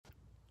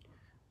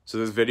So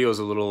this video is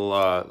a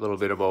little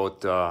bit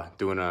about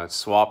doing a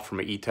swap from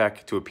an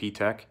Etec to a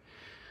Ptek.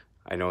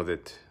 I know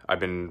that I've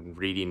been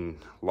reading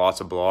lots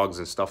of blogs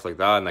and stuff like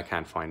that, and I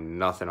can't find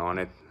nothing on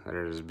it.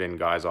 There's been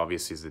guys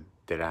obviously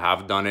that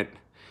have done it,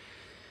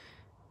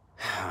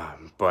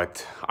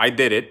 but I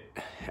did it,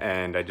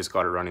 and I just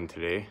got it running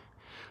today.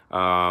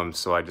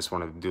 So I just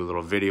wanted to do a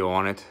little video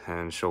on it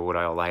and show what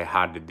all I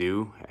had to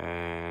do,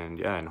 and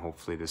yeah, and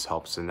hopefully this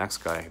helps the next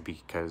guy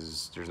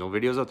because there's no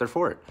videos out there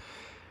for it.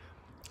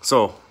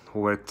 So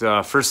what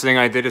first thing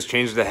I did is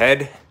change the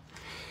head,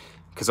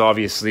 because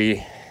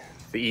obviously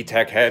the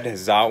Etec head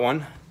is that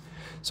one.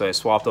 So I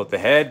swapped out the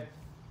head,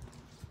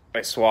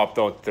 I swapped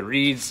out the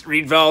reed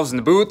valves and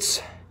the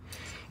boots,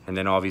 and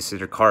then obviously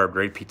they're carbed,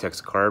 right? Ptek's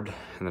carbed,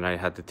 and then I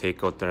had to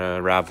take out the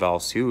RAV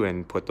valves too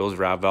and put those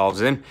RAV valves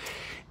in.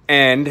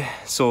 And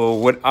so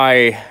what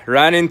I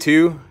ran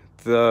into,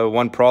 the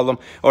one problem,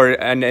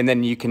 and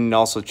then you can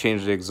also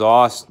change the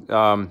exhaust.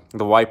 The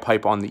Y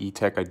pipe on the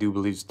Etec I do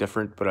believe is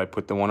different, but I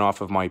put the one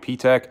off of my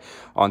Ptek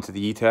onto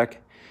the Etec,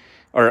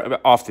 or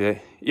off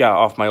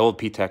my old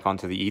Ptek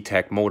onto the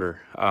Etec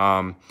motor.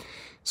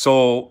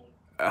 So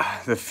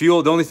the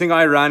fuel, the only thing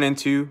I ran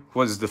into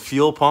was the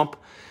fuel pump.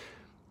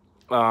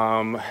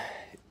 The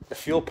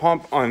fuel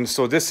pump on,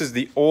 so this is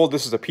the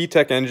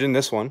Ptek engine,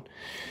 this one.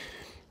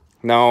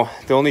 Now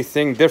the only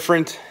thing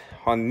different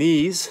on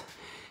these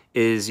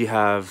is you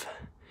have,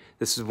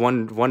 this is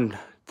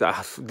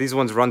these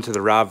ones run to the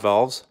RAV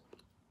valves,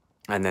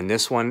 and then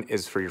this one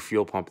is for your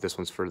fuel pump, this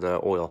one's for the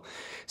oil.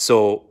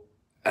 So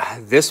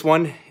this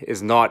one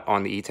is not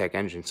on the Etec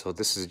engine, so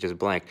this is just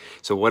blank.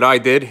 So what I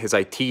did is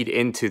I teed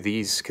into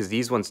these, because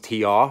these ones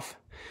tee off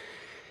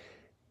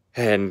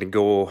and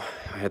go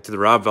to the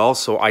RAV valve,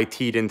 so I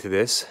teed into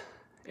this,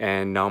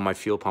 and now my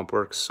fuel pump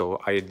works. So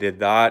I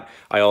did that.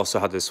 I also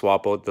had to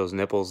swap out those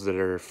nipples that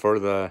are for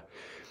the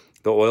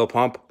oil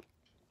pump.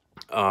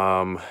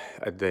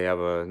 They have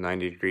a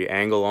 90-degree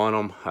angle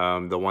on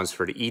them. The ones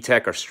for the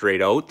Etec are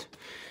straight out,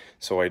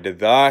 so I did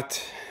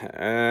that.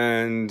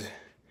 And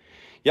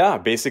yeah,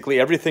 basically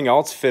everything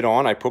else fit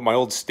on. I put my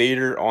old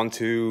stator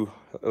onto,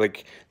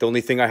 like, the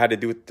only thing I had to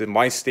do with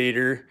my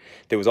stator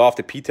that was off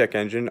the Ptek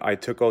engine, I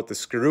took out the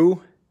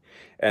screw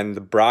and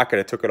the bracket,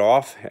 I took it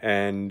off,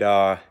 and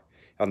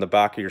on the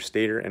back of your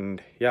stator,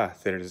 and yeah,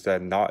 there's the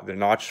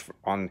notch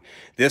on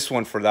this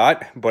one for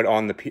that, but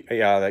on the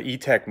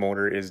Etec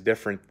motor is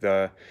different.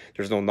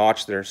 There's no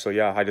notch there, so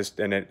yeah,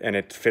 and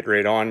it fit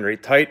right on,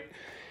 right tight.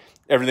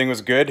 Everything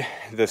was good.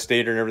 The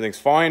stator and everything's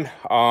fine.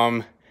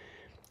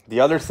 The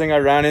other thing I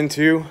ran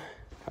into,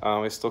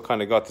 I still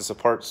kind of got this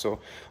apart,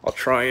 so I'll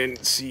try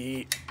and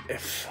see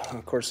if,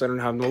 of course I don't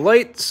have no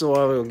light, so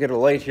I'll get a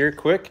light here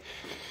quick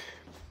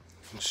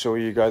and show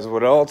you guys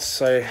what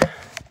else I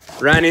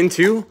ran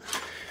into.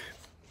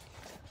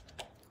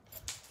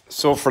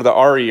 So for the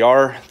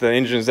RER, the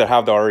engines that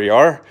have the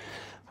RER,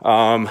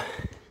 I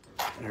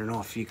don't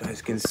know if you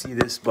guys can see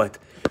this, but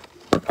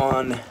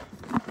on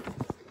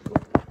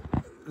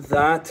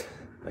that,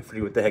 I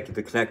forget what the heck,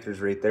 the connector's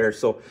right there.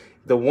 So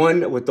the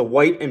one with the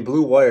white and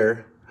blue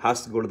wire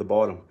has to go to the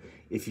bottom.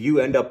 If you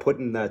end up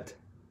putting that,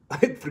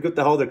 I forget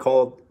how they're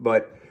called,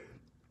 but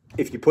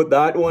if you put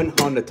that one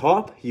on the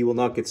top, you will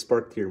not get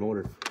spark to your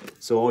motor.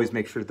 So always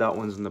make sure that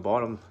one's in the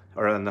bottom,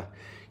 or on the,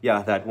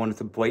 yeah, that one with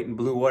the white and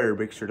blue wire,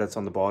 make sure that's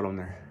on the bottom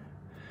there.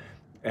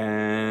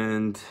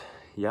 And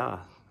yeah,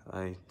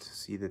 I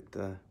see that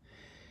the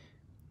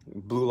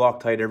blue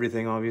Loctite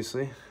everything,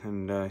 obviously,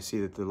 and I see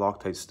that the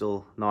Loctite's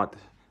still not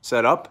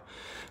set up.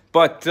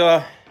 But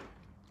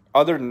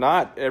other than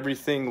that,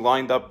 everything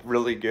lined up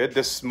really good.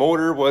 This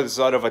motor was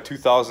out of a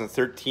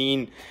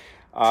 2013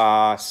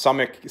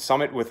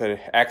 Summit with an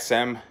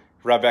XM,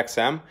 Rev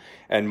XM,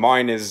 and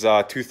mine is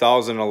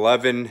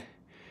 2011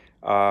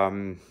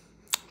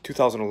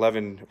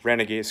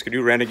 Renegade,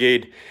 Skidoo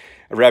Renegade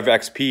Rev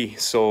XP.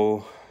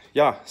 So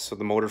yeah, so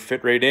the motor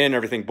fit right in,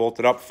 everything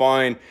bolted up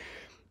fine,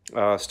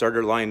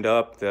 starter lined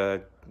up,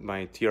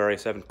 my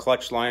TRA7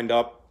 clutch lined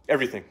up,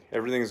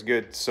 everything's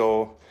good.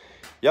 So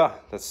yeah,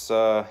 that's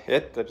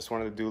it. I just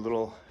wanted to do a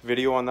little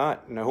video on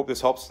that, and I hope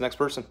this helps the next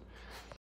person.